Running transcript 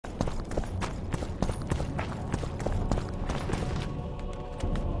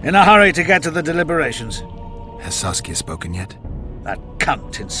In a hurry to get to the deliberations. Has Saskia spoken yet? That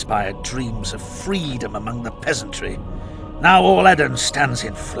cunt inspired dreams of freedom among the peasantry. Now all Edirne stands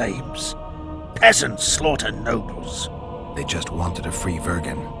in flames. Peasants slaughter nobles. They just wanted to free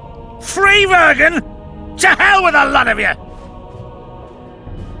Vergen. Free Vergen? To hell with a lot of you!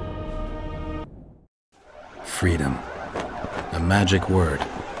 Freedom. A magic word.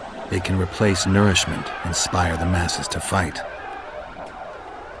 It can replace nourishment, inspire the masses to fight.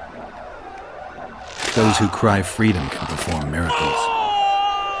 Those who cry freedom can perform miracles.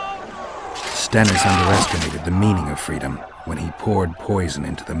 Stennis underestimated the meaning of freedom when he poured poison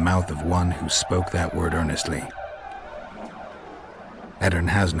into the mouth of one who spoke that word earnestly. Edirne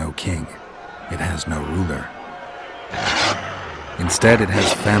has no king. It has no ruler. Instead, it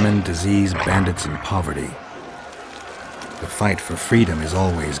has famine, disease, bandits, and poverty. The fight for freedom is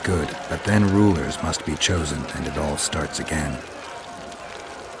always good, but then rulers must be chosen and it all starts again.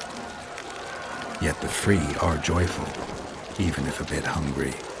 Yet the free are joyful, even if a bit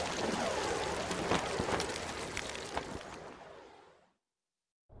hungry.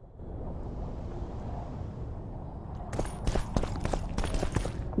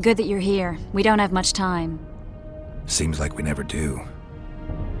 Good that you're here. We don't have much time. Seems like we never do.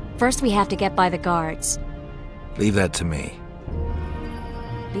 First we have to get by the guards. Leave that to me.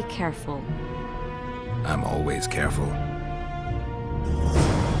 Be careful. I'm always careful.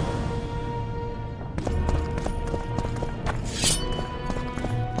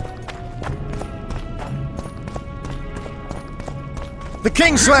 The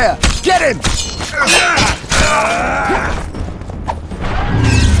Kingslayer! Get him!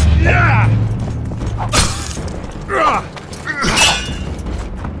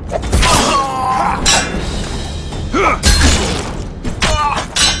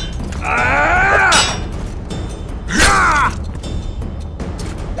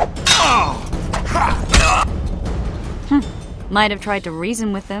 Might have tried to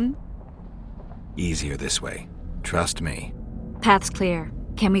reason with them. Easier this way. Trust me. Path's clear.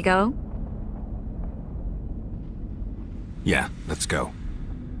 Can we go? Yeah, let's go.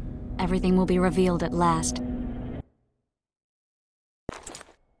 Everything will be revealed at last.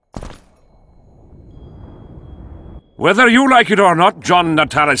 Whether you like it or not, Jon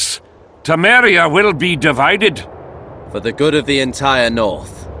Natalis, Temeria will be divided. For the good of the entire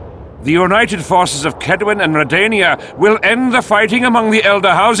North. The united forces of Kaedwen and Redania will end the fighting among the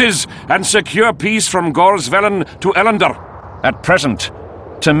Elder Houses and secure peace from Gorsvelen to Elendar. At present,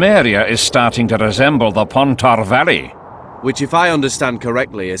 Temeria is starting to resemble the Pontar Valley. Which, if I understand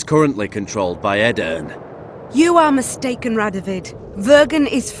correctly, is currently controlled by Edirne. You are mistaken, Radovid. Vergen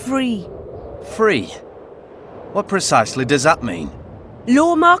is free. Free? What precisely does that mean?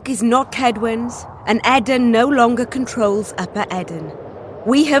 Lormark is not Kaedwen's, and Edirne no longer controls Upper Edirne.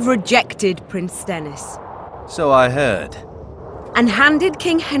 We have rejected Prince Stennis. So I heard. And handed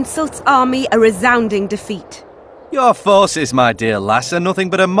King Henselt's army a resounding defeat. Your forces, my dear lass, are nothing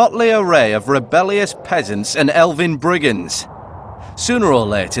but a motley array of rebellious peasants and elven brigands. Sooner or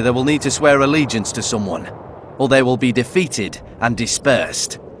later they will need to swear allegiance to someone, or they will be defeated and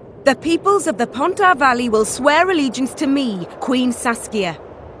dispersed. The peoples of the Pontar Valley will swear allegiance to me, Queen Saskia.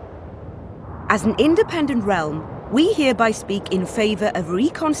 As an independent realm, we hereby speak in favor of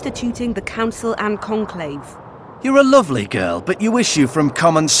reconstituting the Council and Conclave. You're a lovely girl, but you issue from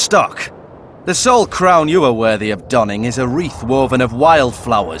common stock. The sole crown you are worthy of donning is a wreath woven of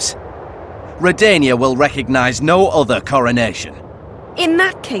wildflowers. Redania will recognize no other coronation. In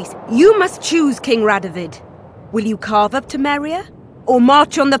that case, you must choose, King Radovid. Will you carve up Temeria, or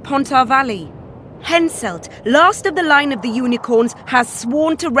march on the Pontar Valley? Henselt, last of the line of the Unicorns, has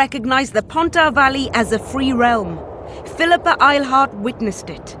sworn to recognize the Pontar Valley as a free realm. Philippa Eilhart witnessed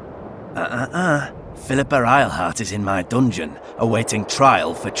it. Philippa Eilhart is in my dungeon, awaiting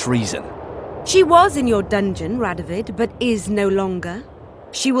trial for treason. She was in your dungeon, Radovid, but is no longer.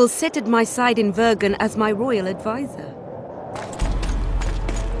 She will sit at my side in Vergen as my royal advisor.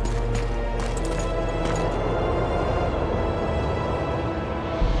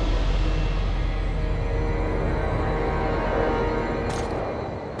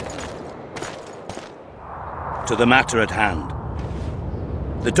 To the matter at hand.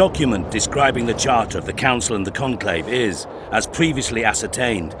 The document describing the Charter of the Council and the Conclave is, as previously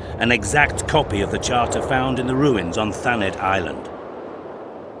ascertained, an exact copy of the Charter found in the ruins on Thanet Island.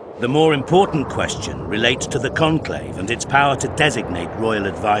 The more important question relates to the Conclave and its power to designate royal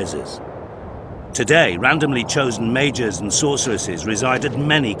advisors. Today, randomly chosen mages and sorceresses reside at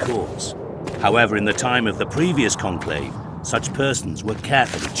many courts. However, in the time of the previous Conclave, such persons were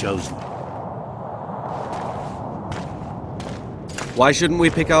carefully chosen. Why shouldn't we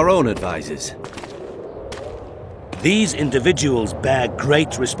pick our own advisors? These individuals bear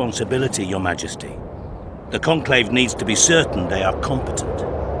great responsibility, Your Majesty. The Conclave needs to be certain they are competent.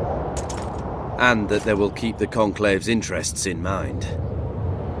 And that they will keep the Conclave's interests in mind.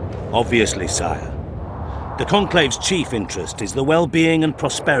 Obviously, sire. The Conclave's chief interest is the well-being and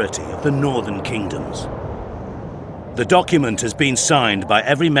prosperity of the Northern Kingdoms. The document has been signed by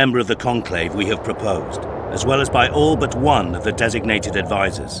every member of the Conclave we have proposed, as well as by all but one of the designated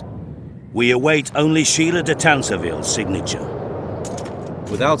advisors. We await only Sheila de Tancarville's signature.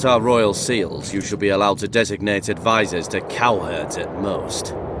 Without our royal seals, you should be allowed to designate advisors to cowherds at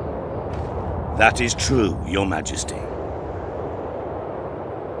most. That is true, Your Majesty.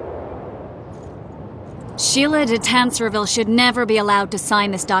 Sheila de Tancarville should never be allowed to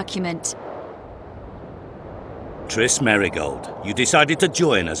sign this document. Triss Merigold, you decided to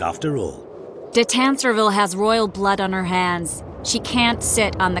join us after all. De Tancarville has royal blood on her hands. She can't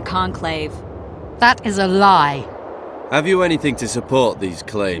sit on the Conclave. That is a lie. Have you anything to support these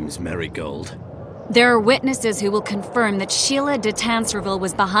claims, Merigold? There are witnesses who will confirm that Sheila de Tancarville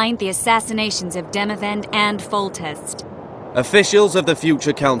was behind the assassinations of Demavend and Foltest. Officials of the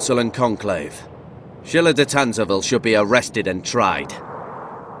future Council and Conclave. Sheila de Tancarville should be arrested and tried.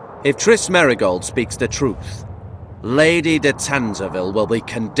 If Triss Merigold speaks the truth, Lady de Tancarville will be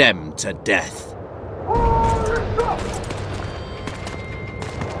condemned to death.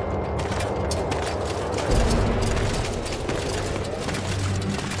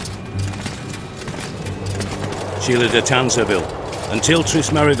 Sheila de Tancarville, until Triss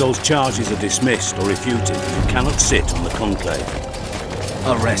Merigold's charges are dismissed or refuted, you cannot sit on the Conclave.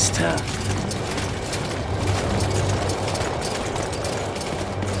 Arrest her.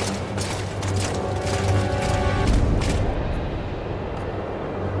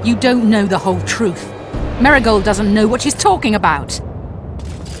 You don't know the whole truth. Merigold doesn't know what she's talking about.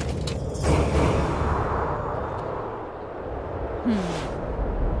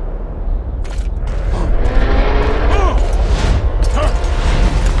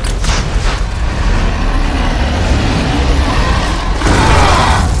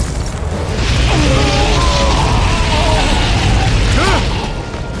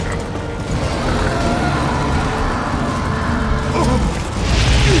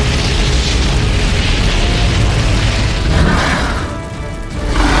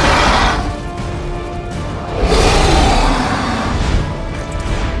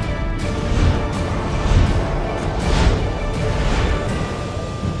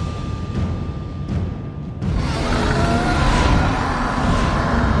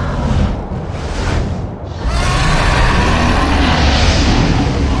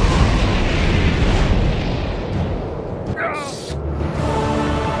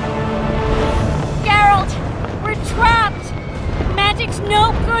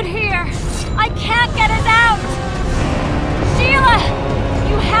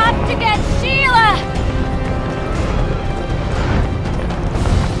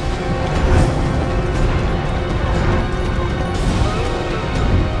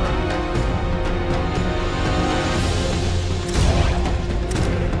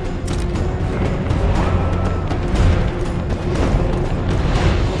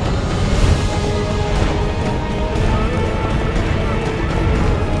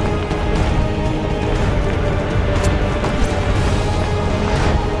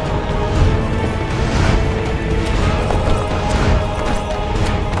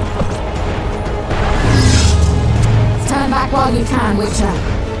 While you can, Witcher.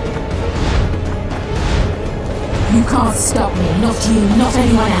 You can't stop me, not you, not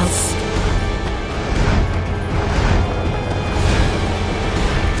anyone else.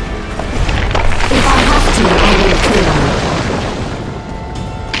 If I have to, I will kill you.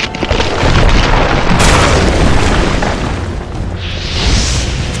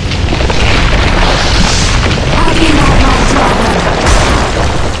 How do you like my dragon?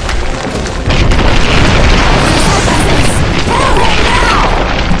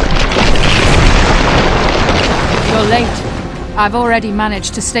 You're late. I've already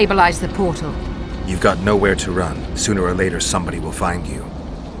managed to stabilize the portal. You've got nowhere to run. Sooner or later, somebody will find you.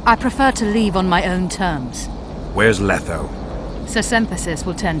 I prefer to leave on my own terms. Where's Letho? Sir Synthesis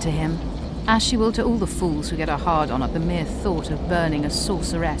will tend to him, as she will to all the fools who get a hard-on at the mere thought of burning a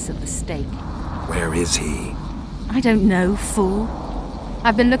sorceress at the stake. Where is he? I don't know, fool.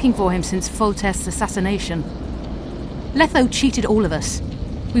 I've been looking for him since Foltest's assassination. Letho cheated all of us.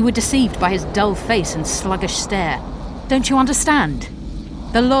 We were deceived by his dull face and sluggish stare. Don't you understand?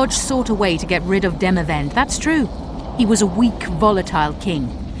 The Lodge sought a way to get rid of Demavend, that's true. He was a weak, volatile king.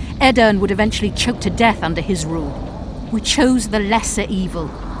 Aedirn would eventually choke to death under his rule. We chose the lesser evil.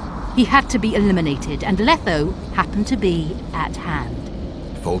 He had to be eliminated, and Letho happened to be at hand.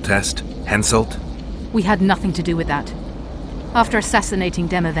 Foltest? Henselt? We had nothing to do with that. After assassinating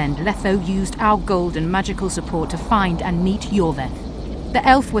Demavend, Letho used our gold and magical support to find and meet Yorveth. The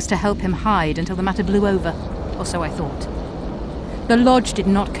elf was to help him hide until the matter blew over, or so I thought. The Lodge did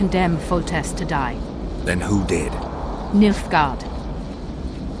not condemn Foltest to die. Then who did? Nilfgaard.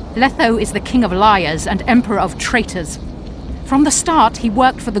 Letho is the king of liars and emperor of traitors. From the start, he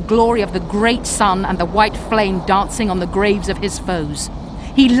worked for the glory of the great sun and the white flame dancing on the graves of his foes.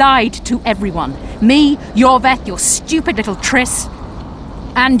 He lied to everyone. Me, Yorveth, your stupid little Triss,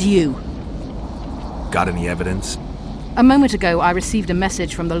 and you. Got any evidence? A moment ago, I received a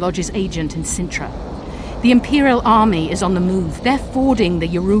message from the Lodge's agent in Sintra. The Imperial Army is on the move. They're fording the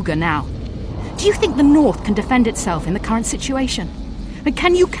Yaruga now. Do you think the North can defend itself in the current situation? And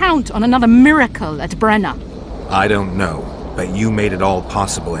can you count on another miracle at Brenna? I don't know, but you made it all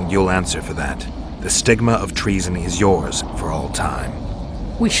possible and you'll answer for that. The stigma of treason is yours for all time.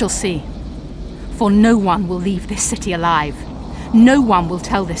 We shall see. For no one will leave this city alive. No one will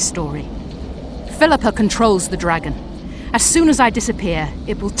tell this story. Philippa controls the dragon. As soon as I disappear,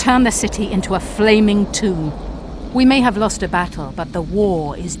 it will turn the city into a flaming tomb. We may have lost a battle, but the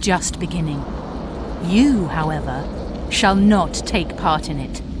war is just beginning. You, however, shall not take part in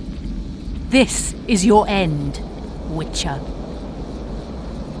it. This is your end, Witcher.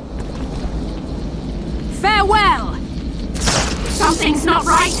 Farewell! Something's not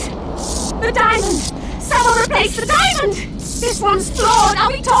right! The diamond! Someone replace the diamond! This one's flawed!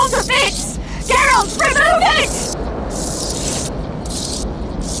 I'll be torn to bits! Geralt, remove it!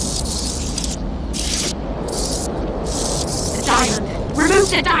 The diamond! Remove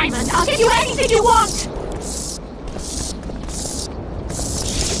the diamond! I'll give you anything you want!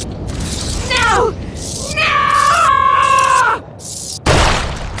 No! No!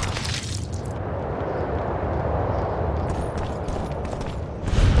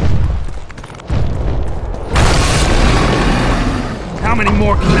 How many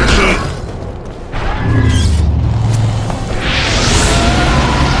more can there be?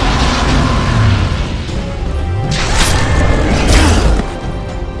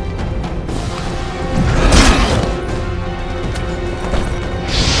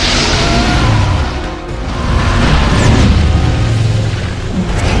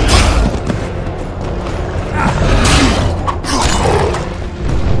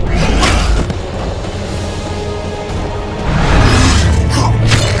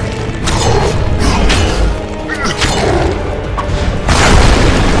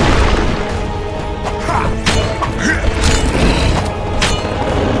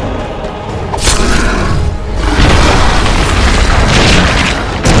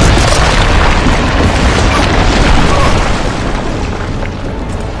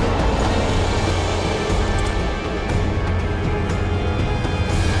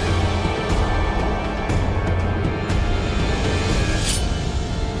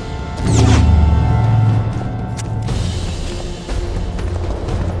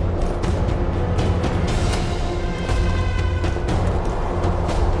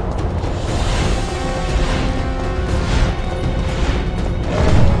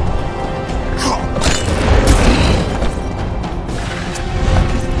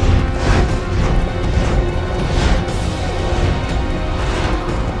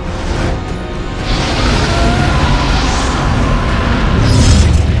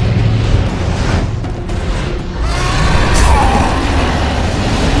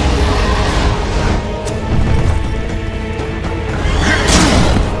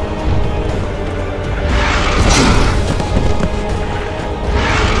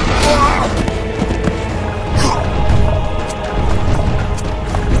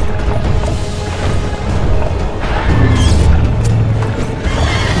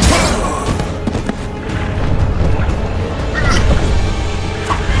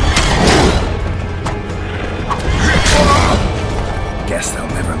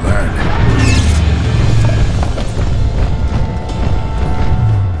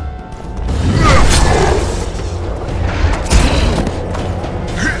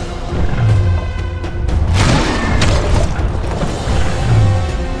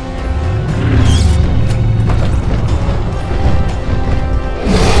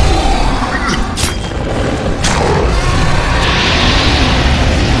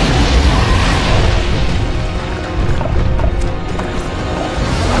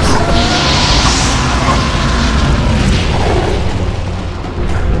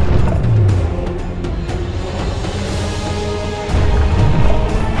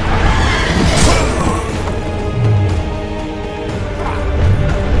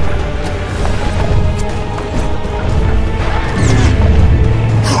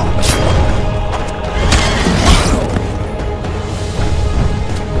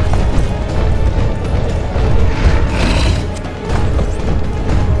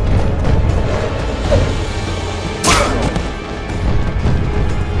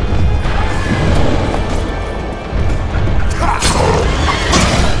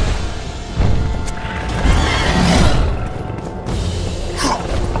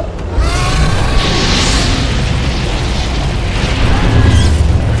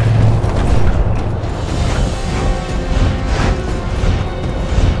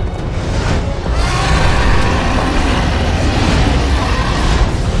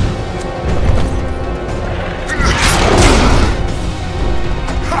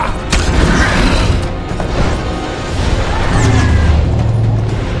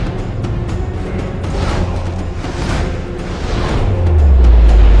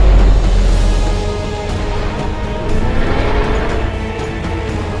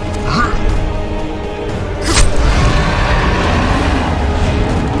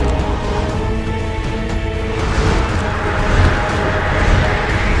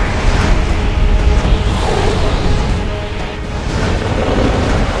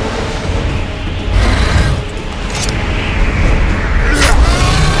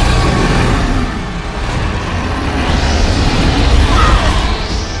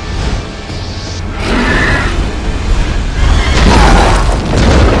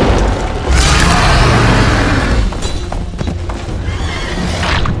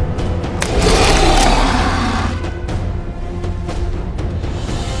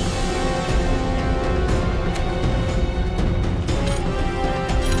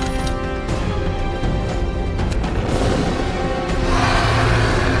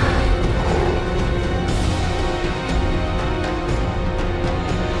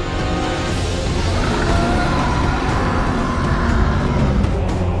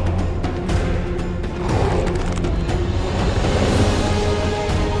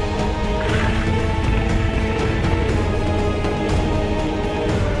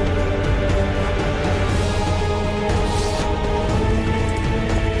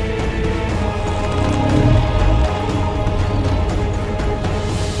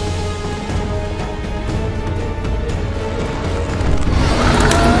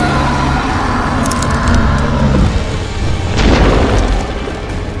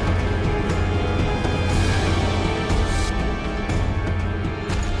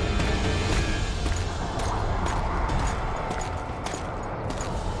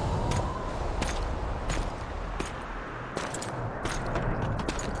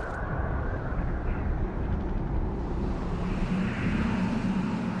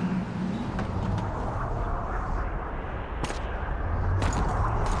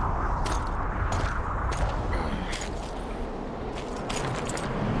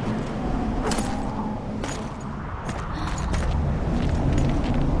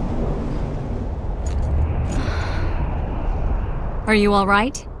 Are you all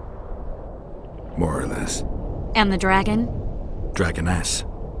right? More or less. And the dragon? Dragoness.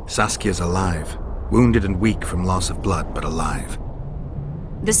 Saskia's alive. Wounded and weak from loss of blood, but alive.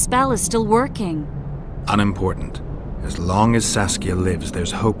 The spell is still working. Unimportant. As long as Saskia lives,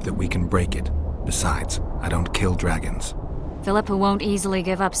 there's hope that we can break it. Besides, I don't kill dragons. Philippa won't easily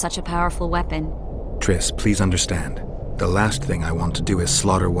give up such a powerful weapon. Triss, please understand. The last thing I want to do is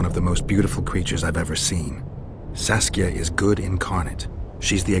slaughter one of the most beautiful creatures I've ever seen. Saskia is good incarnate.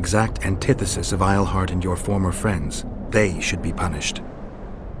 She's the exact antithesis of Eilhart and your former friends. They should be punished.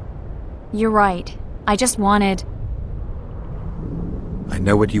 You're right. I just wanted... I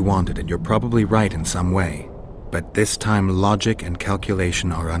know what you wanted, and you're probably right in some way. But this time, logic and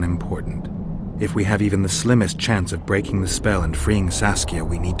calculation are unimportant. If we have even the slimmest chance of breaking the spell and freeing Saskia,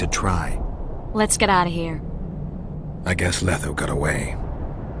 we need to try. Let's get out of here. I guess Letho got away.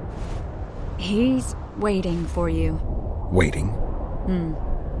 He's waiting for you. Waiting?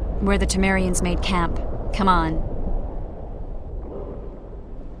 Where the Temerians made camp. Come on.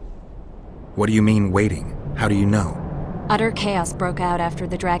 What do you mean, waiting? How do you know? Utter chaos broke out after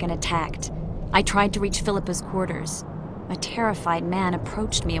the dragon attacked. I tried to reach Philippa's quarters. A terrified man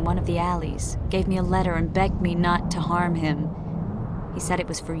approached me in one of the alleys, gave me a letter and begged me not to harm him. He said it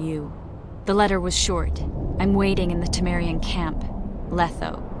was for you. The letter was short. I'm waiting in the Temerian camp.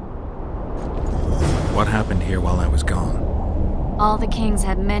 Letho. What happened here while I was gone? All the kings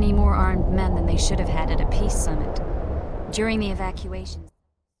had many more armed men than they should have had at a peace summit. During the evacuations,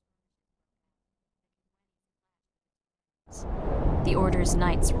 the Order's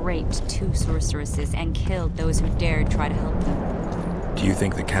knights raped 2 sorceresses and killed those who dared try to help them. Do you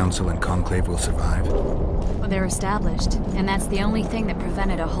think the Council and Conclave will survive? Well, they're established, and that's the only thing that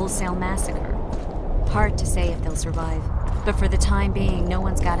prevented a wholesale massacre. Hard to say if they'll survive, but for the time being, no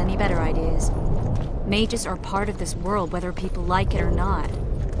one's got any better ideas. Mages are part of this world, whether people like it or not.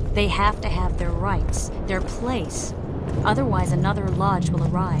 They have to have their rights, their place. Otherwise, another lodge will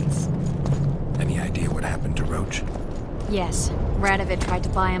arise. Any idea what happened to Roach? Yes, Radovid tried to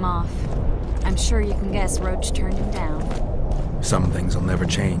buy him off. I'm sure you can guess Roach turned him down. Some things will never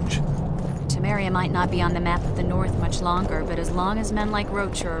change. Temeria might not be on the map of the North much longer, but as long as men like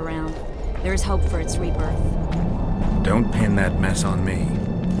Roach are around, there's hope for its rebirth. Don't pin that mess on me.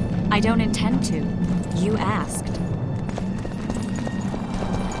 I don't intend to. You asked.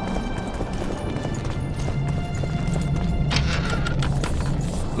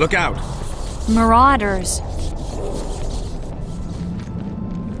 Look out! Marauders!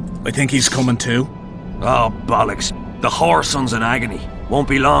 I think he's coming too. Oh, bollocks. The whoreson's in agony. Won't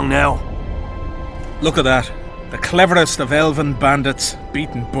be long now. Look at that. The cleverest of elven bandits,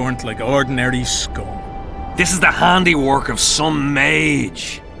 beaten burnt like ordinary scum. This is the handiwork of some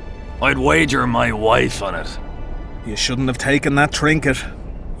mage. I'd wager my wife on it. You shouldn't have taken that trinket.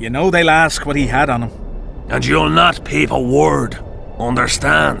 You know they'll ask what he had on him. And you'll not peep a word.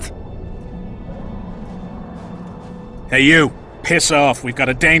 Understand? Hey you, piss off. We've got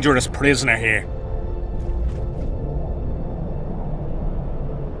a dangerous prisoner here.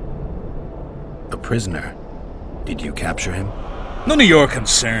 A prisoner? Did you capture him? None of your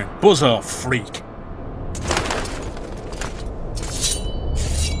concern. Buzz off, freak.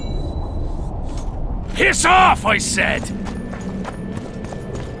 Piss off, I said!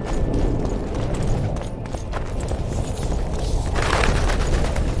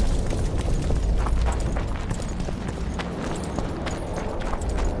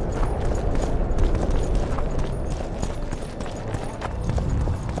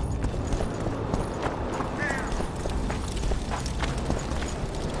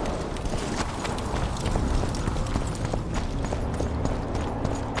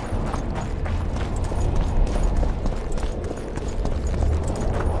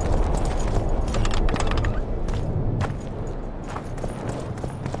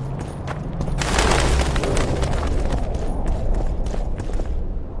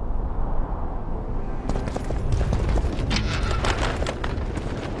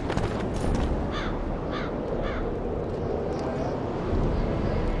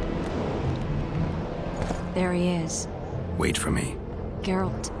 There he is. Wait for me.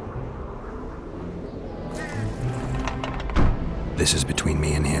 Geralt. This is between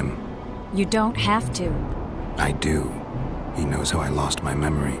me and him. You don't have to. I do. He knows how I lost my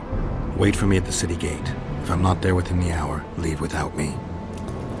memory. Wait for me at the city gate. If I'm not there within the hour, leave without me.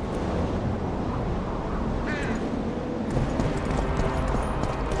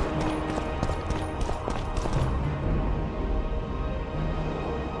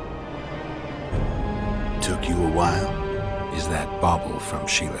 Took you a while? Is that bauble from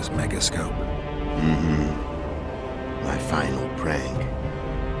Sheila's megascope? Mm-hmm. My final prank.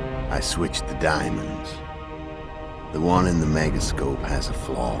 I switched the diamonds. The one in the megascope has a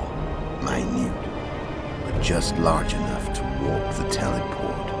flaw, minute, but just large enough to warp the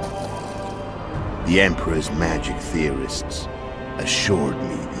teleport. The Emperor's magic theorists assured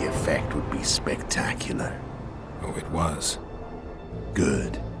me the effect would be spectacular. Oh, it was.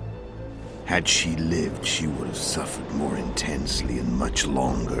 Good. Had she lived, she would have suffered more intensely and much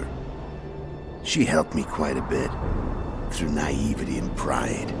longer. She helped me quite a bit, through naivety and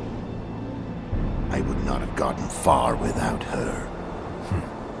pride. I would not have gotten far without her.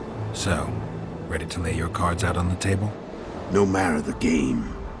 So, ready to lay your cards out on the table? No matter the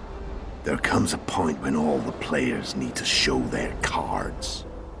game, there comes a point when all the players need to show their cards.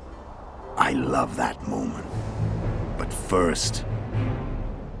 I love that moment. But first...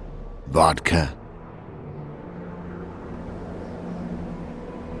 vodka.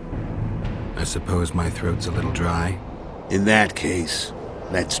 I suppose my throat's a little dry. In that case,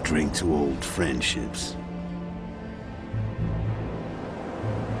 let's drink to old friendships.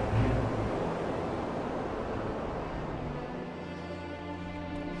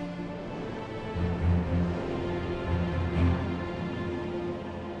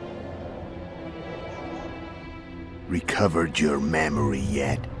 Recovered your memory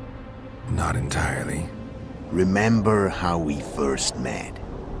yet? Not entirely. Remember how we first met?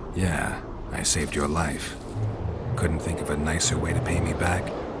 Yeah, I saved your life. Couldn't think of a nicer way to pay me back?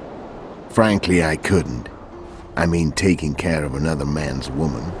 Frankly, I couldn't. I mean, taking care of another man's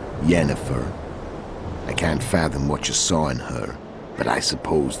woman, Yennefer. I can't fathom what you saw in her, but I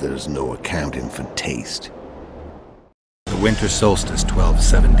suppose there's no accounting for taste. The winter solstice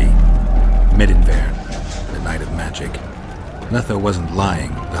 1270. Middenvern, the night of magic. Letho wasn't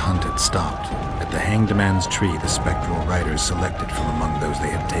lying, the hunt had stopped. At the Hanged Man's Tree, the spectral riders selected from among those they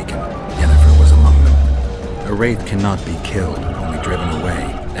had taken. Yennefer was among them. A wraith cannot be killed, only driven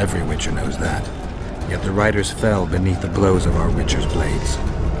away. Every Witcher knows that. Yet the riders fell beneath the blows of our Witcher's blades.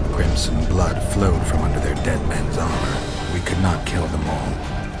 Crimson blood flowed from under their dead men's armor. We could not kill them all.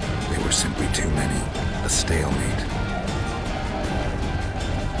 They were simply too many. A stalemate.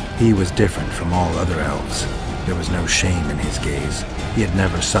 He was different from all other elves. There was no shame in his gaze. He had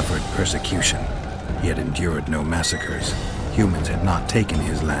never suffered persecution. He had endured no massacres. Humans had not taken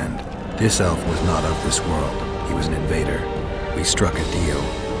his land. This elf was not of this world. He was an invader. We struck a deal.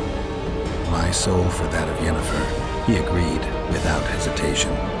 My soul for that of Yennefer. He agreed without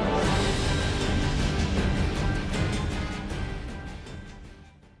hesitation.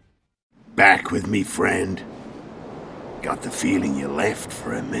 Back with me, friend. Got the feeling you left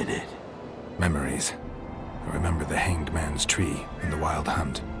for a minute. Memories. I remember the Hanged Man's Tree and the Wild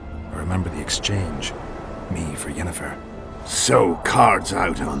Hunt. I remember the exchange. Me for Yennefer. So, cards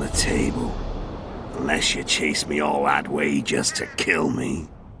out on the table. Unless you chase me all that way just to kill me.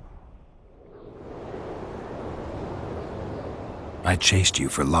 I chased you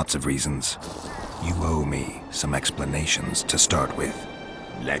for lots of reasons. You owe me some explanations to start with.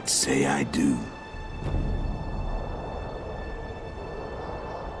 Let's say I do.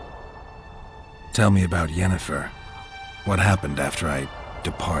 Tell me about Yennefer. What happened after I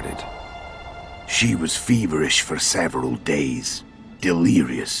departed? She was feverish for several days.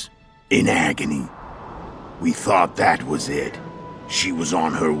 Delirious. In agony. We thought that was it. She was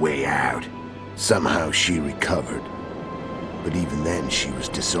on her way out. Somehow she recovered. But even then she was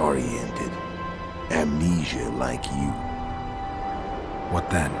disoriented. Amnesia like you. What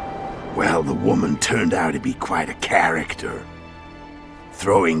then? Well, the woman turned out to be quite a character.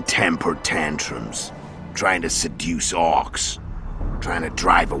 Throwing temper tantrums, trying to seduce orcs, trying to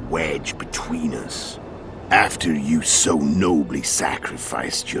drive a wedge between us. After you so nobly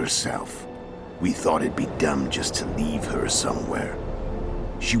sacrificed yourself, we thought it'd be dumb just to leave her somewhere.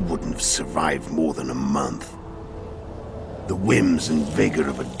 She wouldn't have survived more than a month. The whims and vigor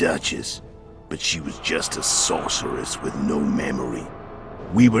of a duchess, but she was just a sorceress with no memory.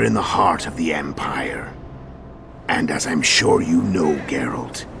 We were in the heart of the Empire. And as I'm sure you know,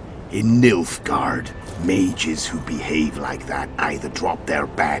 Geralt, in Nilfgaard, mages who behave like that either drop their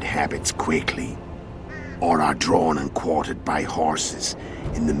bad habits quickly, or are drawn and quartered by horses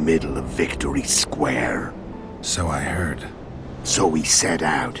in the middle of Victory Square. So I heard. So we set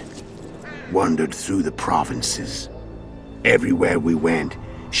out, wandered through the provinces. Everywhere we went,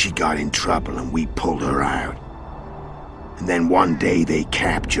 she got in trouble and we pulled her out. And then one day they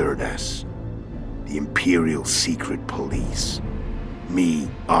captured us. The Imperial Secret Police. Me,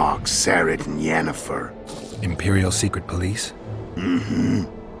 Ox, Sareth, and Yennefer. Imperial Secret Police? Mm-hmm.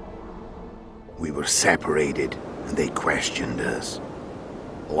 We were separated, and they questioned us.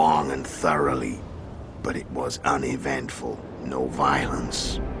 Long and thoroughly. but it was uneventful. No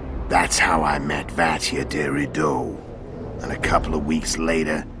violence. That's how I met Vattia de Rideau. And a couple of weeks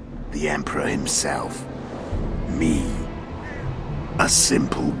later, the Emperor himself. Me. A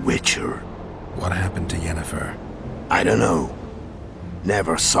simple witcher. What happened to Yennefer? I don't know.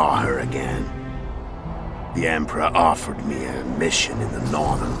 Never saw her again. The Emperor offered me a mission in the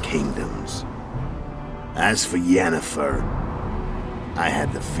Northern Kingdoms. As for Yennefer, I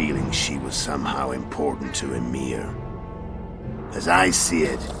had the feeling she was somehow important to Emhyr. As I see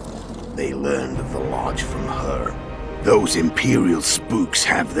it, they learned of the Lodge from her. Those Imperial spooks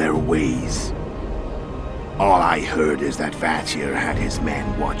have their ways. All I heard is that Vattir had his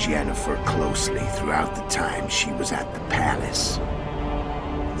men watch Yennefer closely throughout the time she was at the palace.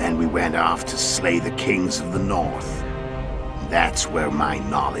 Then we went off to slay the kings of the North. That's where my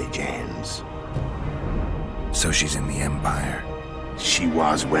knowledge ends. So she's in the Empire? She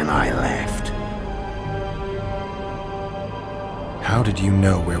was when I left. How did you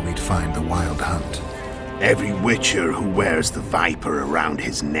know where we'd find the Wild Hunt? Every witcher who wears the viper around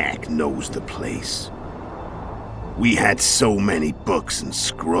his neck knows the place. We had so many books and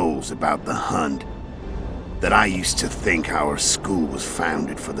scrolls about the hunt that I used to think our school was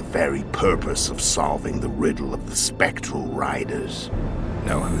founded for the very purpose of solving the riddle of the spectral riders.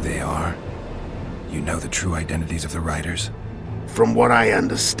 Know who they are? You know the true identities of the riders? From what I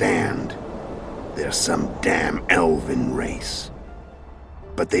understand, they're some damn elven race.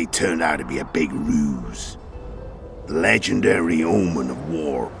 But they turned out to be a big ruse. The legendary Omen of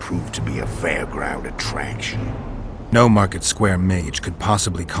War proved to be a fairground attraction. No Market Square mage could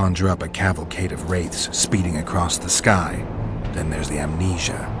possibly conjure up a cavalcade of wraiths speeding across the sky. Then there's the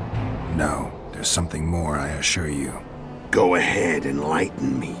amnesia. No, there's something more, I assure you. Go ahead,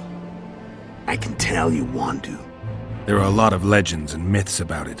 enlighten me. I can tell you want to. There are a lot of legends and myths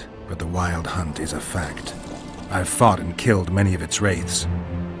about it, but the Wild Hunt is a fact. I've fought and killed many of its wraiths.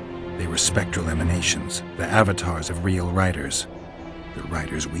 They were spectral emanations, the avatars of real riders. The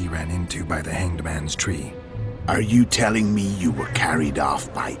riders we ran into by the Hanged Man's Tree. Are you telling me you were carried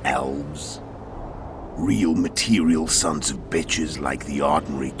off by elves? Real material sons of bitches like the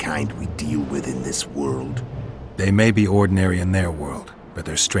ordinary kind we deal with in this world? They may be ordinary in their world, but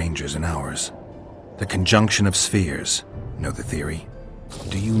they're strangers in ours. The conjunction of spheres. Know the theory?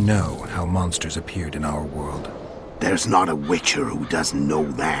 Do you know how monsters appeared in our world? There's not a witcher who doesn't know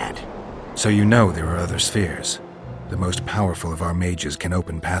that. So you know there are other spheres. The most powerful of our mages can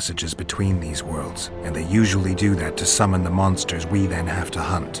open passages between these worlds, and they usually do that to summon the monsters we then have to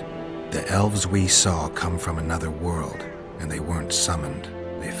hunt. The elves we saw come from another world, and they weren't summoned.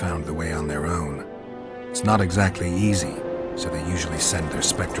 They found the way on their own. It's not exactly easy, so they usually send their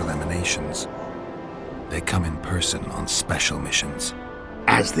spectral emanations. They come in person on special missions.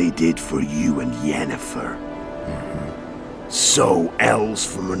 As they did for you and Yennefer. So, elves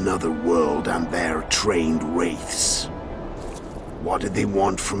from another world and their trained wraiths. What did they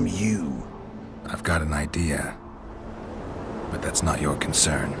want from you? I've got an idea, but that's not your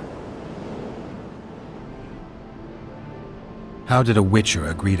concern. How did a witcher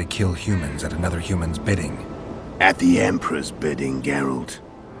agree to kill humans at another human's bidding? At the Emperor's bidding, Geralt.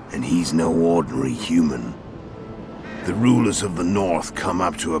 And he's no ordinary human. The rulers of the North come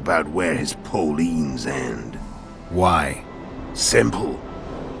up to about where his Pauline's end. Why? Simple.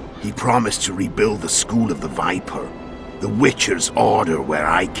 He promised to rebuild the School of the Viper, the Witcher's Order where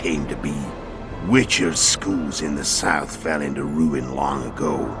I came to be. Witcher's schools in the south fell into ruin long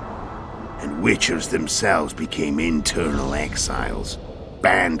ago, and Witchers themselves became internal exiles,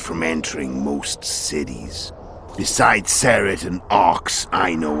 banned from entering most cities. Besides Seret and Ox,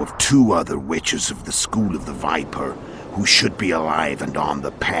 I know of 2 other Witchers of the School of the Viper who should be alive and on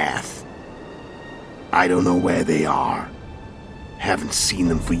the path. I don't know where they are. Haven't seen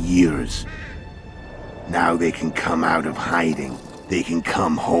them for years. Now they can come out of hiding. They can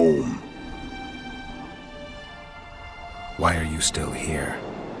come home. Why are you still here?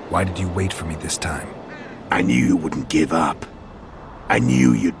 Why did you wait for me this time? I knew you wouldn't give up. I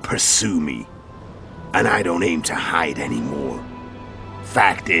knew you'd pursue me. And I don't aim to hide anymore.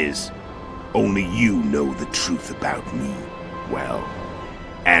 Fact is, only you know the truth about me. Well,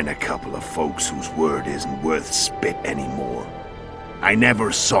 and a couple of folks whose word isn't worth spit anymore. I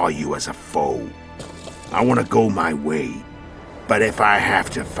never saw you as a foe. I want to go my way, but if I have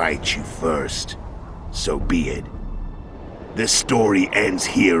to fight you first, so be it. This story ends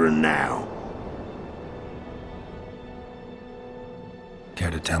here and now.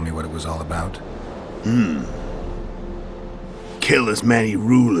 Care to tell me what it was all about? Kill as many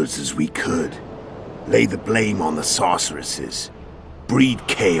rulers as we could. Lay the blame on the sorceresses. Breed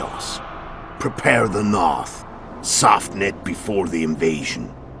chaos. Prepare the north. Soften it before the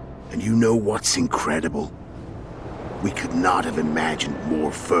invasion. And you know what's incredible? We could not have imagined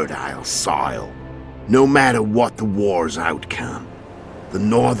more fertile soil. No matter what the war's outcome, the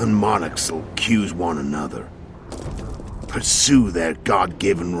northern monarchs will accuse one another. Pursue their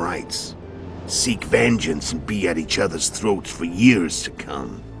God-given rights. Seek vengeance and be at each other's throats for years to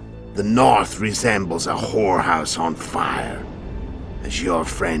come. The north resembles a whorehouse on fire, as your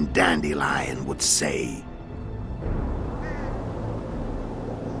friend Dandelion would say.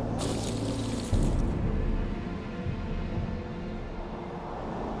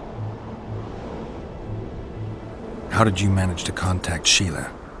 How did you manage to contact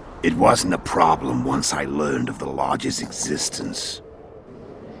Sheila? It wasn't a problem once I learned of the Lodge's existence.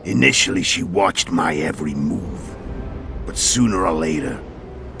 Initially, she watched my every move. But sooner or later,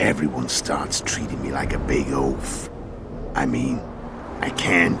 everyone starts treating me like a big oaf. I mean, I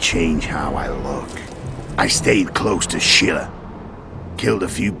can't change how I look. I stayed close to Sheila, killed a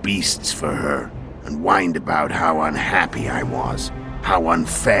few beasts for her, and whined about how unhappy I was, how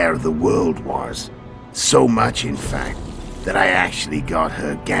unfair the world was. So much, in fact, that I actually got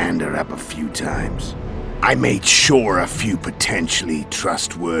her gander up a few times. I made sure a few potentially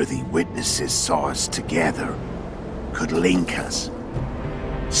trustworthy witnesses saw us together, could link us.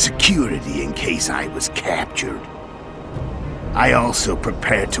 Security in case I was captured. I also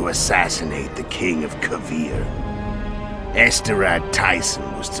prepared to assassinate the King of Kovir. Esterad Tyson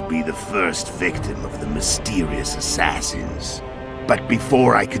was to be the first victim of the mysterious assassins. But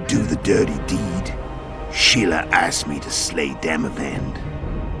before I could do the dirty deed, Sheila asked me to slay Demavend.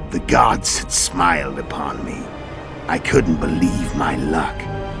 The gods had smiled upon me. I couldn't believe my luck.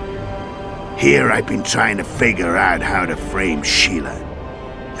 Here I've been trying to figure out how to frame Sheila,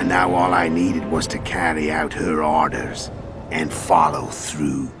 and now all I needed was to carry out her orders and follow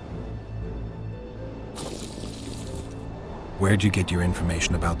through. Where'd you get your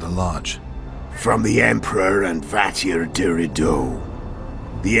information about the Lodge? From the Emperor and Vattir de Rideau,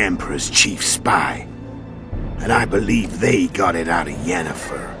 the Emperor's chief spy. And I believe they got it out of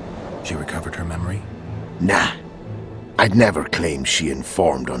Yennefer. She recovered her memory? Nah. I'd never claimed she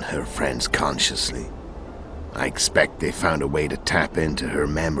informed on her friends consciously. I expect they found a way to tap into her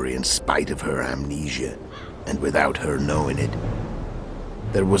memory in spite of her amnesia, and without her knowing it.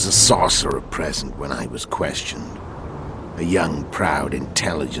 There was a sorcerer present when I was questioned. A young, proud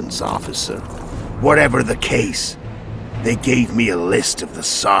intelligence officer. Whatever the case, they gave me a list of the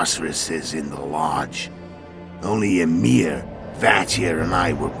sorceresses in the Lodge. Only Emir, Vattir, and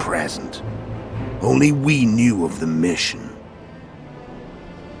I were present. Only we knew of the mission.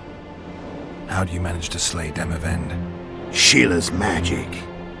 How do you manage to slay Demavend? Sheila's magic.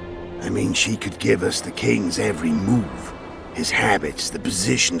 I mean, she could give us the king's every move. His habits, the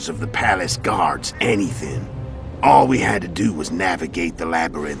positions of the palace guards, anything. All we had to do was navigate the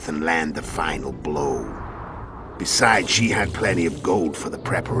labyrinth and land the final blow. Besides, she had plenty of gold for the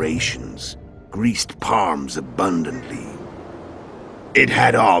preparations. Greased palms abundantly. It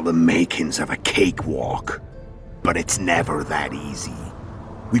had all the makings of a cakewalk, but it's never that easy.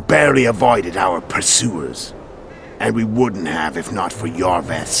 We barely avoided our pursuers, and we wouldn't have if not for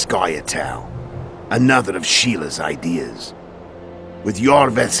Yorveth Scoia'tael, another of Sheila's ideas. With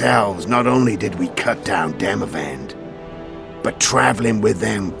Yorveth's elves, not only did we cut down Demavend, but traveling with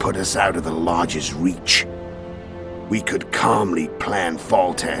them put us out of the Lodge's reach. We could calmly plan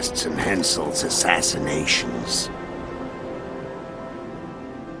Foltest's and Henselt's assassinations.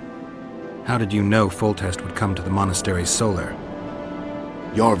 How did you know Foltest would come to the monastery's solar?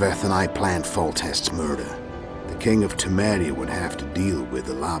 Yorveth and I planned Foltest's murder. The King of Temeria would have to deal with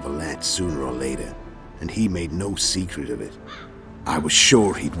the La Valette sooner or later, and he made no secret of it. I was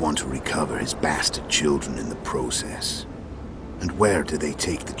sure he'd want to recover his bastard children in the process. And where do they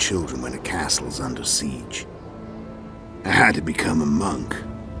take the children when a castle's under siege? I had to become a monk,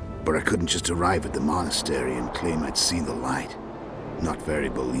 but I couldn't just arrive at the monastery and claim I'd seen the light. Not very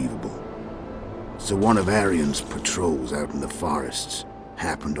believable. So one of Arian's patrols out in the forests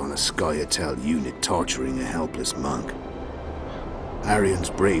happened on a Scoia'tael unit torturing a helpless monk. Arian's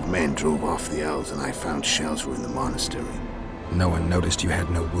brave men drove off the elves and I found shelter in the monastery. No one noticed you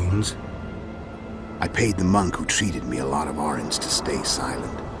had no wounds? I paid the monk who treated me a lot of orange to stay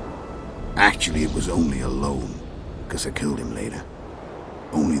silent. Actually, it was only a loan, because I killed him later.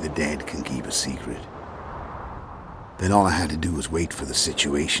 Only the dead can keep a secret. Then all I had to do was wait for the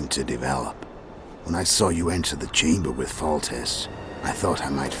situation to develop. When I saw you enter the chamber with Foltest, I thought I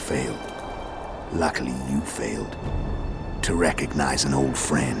might fail. Luckily, you failed. To recognize an old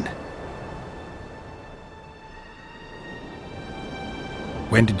friend.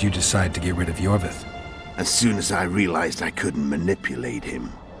 When did you decide to get rid of Yorvith? As soon as I realized I couldn't manipulate him.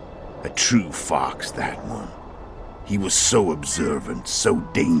 A true fox, that one. He was so observant, so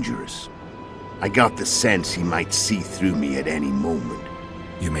dangerous. I got the sense he might see through me at any moment.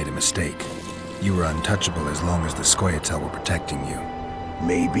 You made a mistake. You were untouchable as long as the Scoia'tael were protecting you.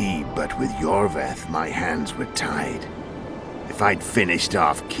 Maybe, but with Yorvith, my hands were tied. If I'd finished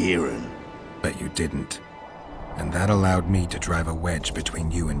off Kieran... But you didn't. And that allowed me to drive a wedge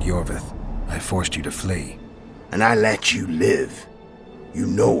between you and Yorvith. I forced you to flee. And I let you live. You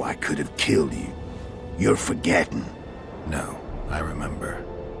know I could have killed you. You're forgetting. No, I remember.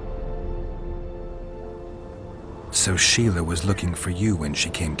 So Sheila was looking for you when she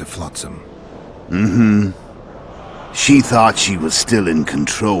came to Flotsam. Mm-hmm. She thought she was still in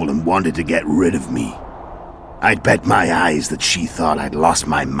control and wanted to get rid of me. I'd bet my eyes that she thought I'd lost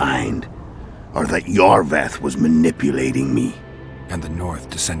my mind, or that Yorvith was manipulating me. And the North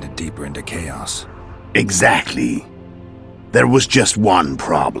descended deeper into chaos. Exactly. There was just one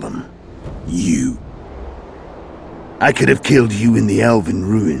problem. You. I could have killed you in the Elven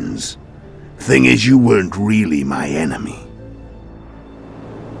ruins. Thing is, you weren't really my enemy.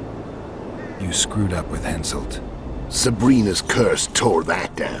 You screwed up with Henselt. Sabrina's curse tore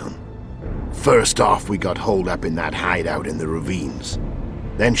that down. First off, we got holed up in that hideout in the ravines.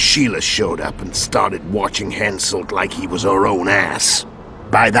 Then Sheila showed up and started watching Henselt like he was her own ass.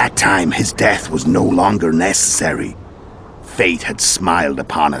 By that time, his death was no longer necessary. Fate had smiled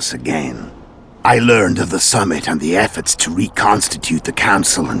upon us again. I learned of the summit and the efforts to reconstitute the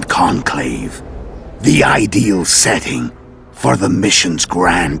Council and Conclave. The ideal setting for the mission's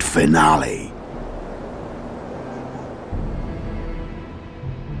grand finale.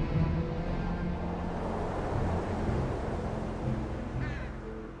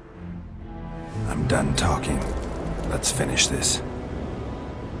 I'm done talking. Let's finish this.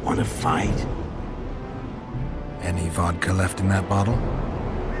 Want to fight? Any vodka left in that bottle?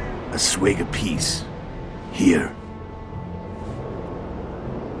 A swig apiece. Here.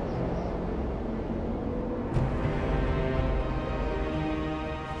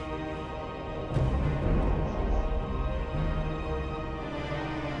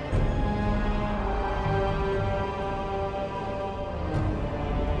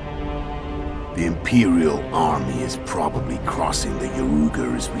 The Imperial army is probably crossing the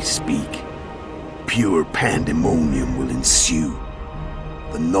Yaruga as we speak. Pure pandemonium will ensue.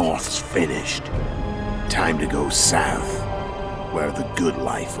 The North's finished. Time to go south, where the good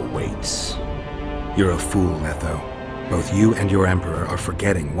life awaits. You're a fool, Letho. Both you and your Emperor are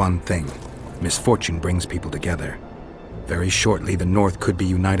forgetting one thing. Misfortune brings people together. Very shortly, the North could be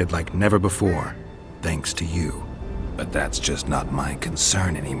united like never before, thanks to you. But that's just not my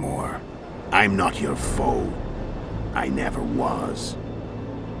concern anymore. I'm not your foe. I never was.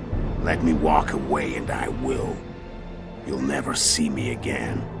 Let me walk away and I will. You'll never see me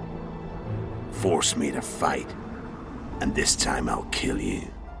again. Force me to fight, and this time I'll kill you.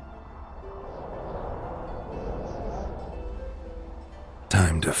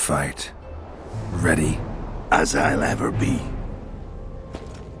 Time to fight. Ready? As I'll ever be.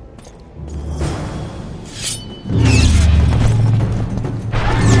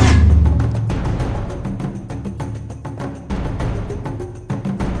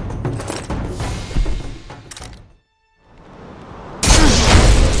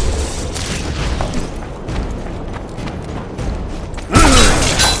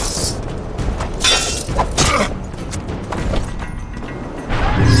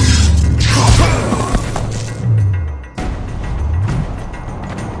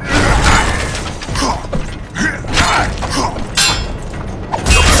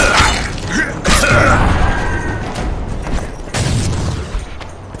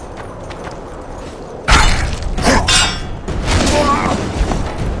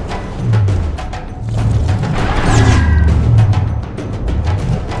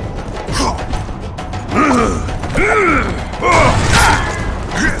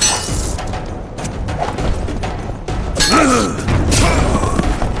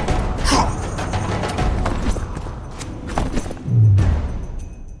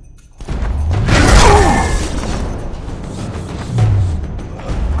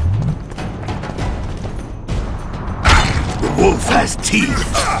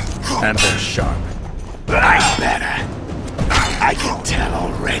 And they're sharp. I'm better. I can tell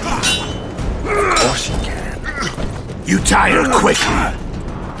already. Of course you can. You tire quickly.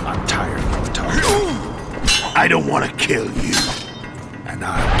 I'm tired of talking. I don't want to kill you. And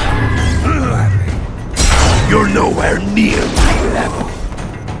I'll kill you gladly. You're nowhere near my level.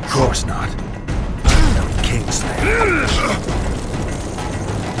 Of course not. I'm no Kingslayer.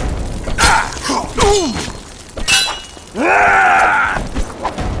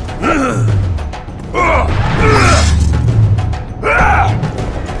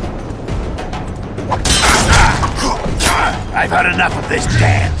 I've had enough of this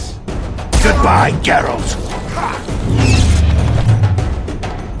dance. Goodbye, Geralt.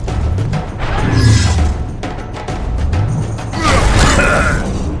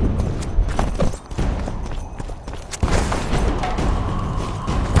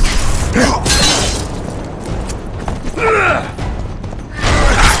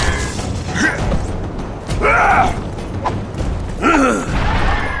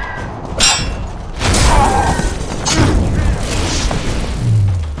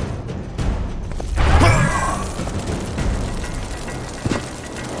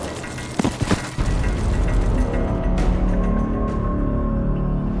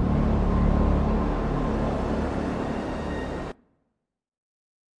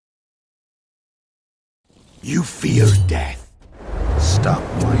 You fear death. Stop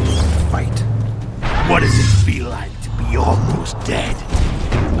whining and fight. What does it feel like to be almost dead?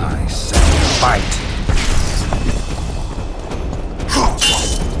 I said fight.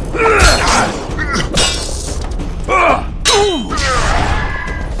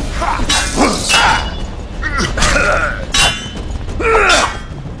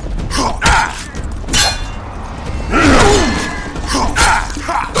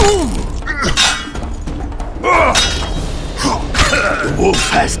 The wolf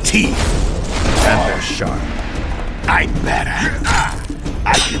has teeth. And they're sharp. I'm better.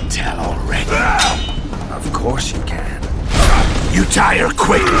 I can tell already. Of course you can. You tire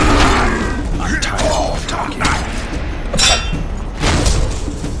quickly. I'm tired of talking.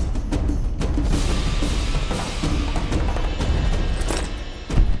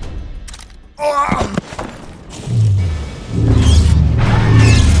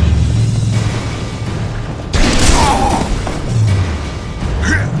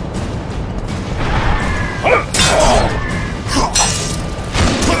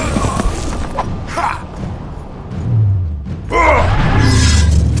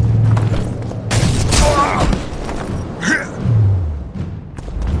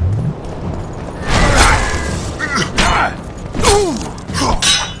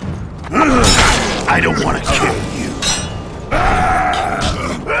 I don't want to kill you.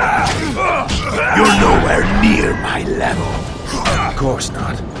 You're nowhere near my level. Of course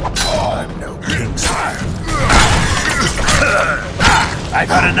not. I'm no Kingslayer. I've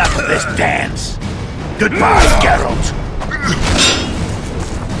had enough of this dance. Goodbye, Geralt.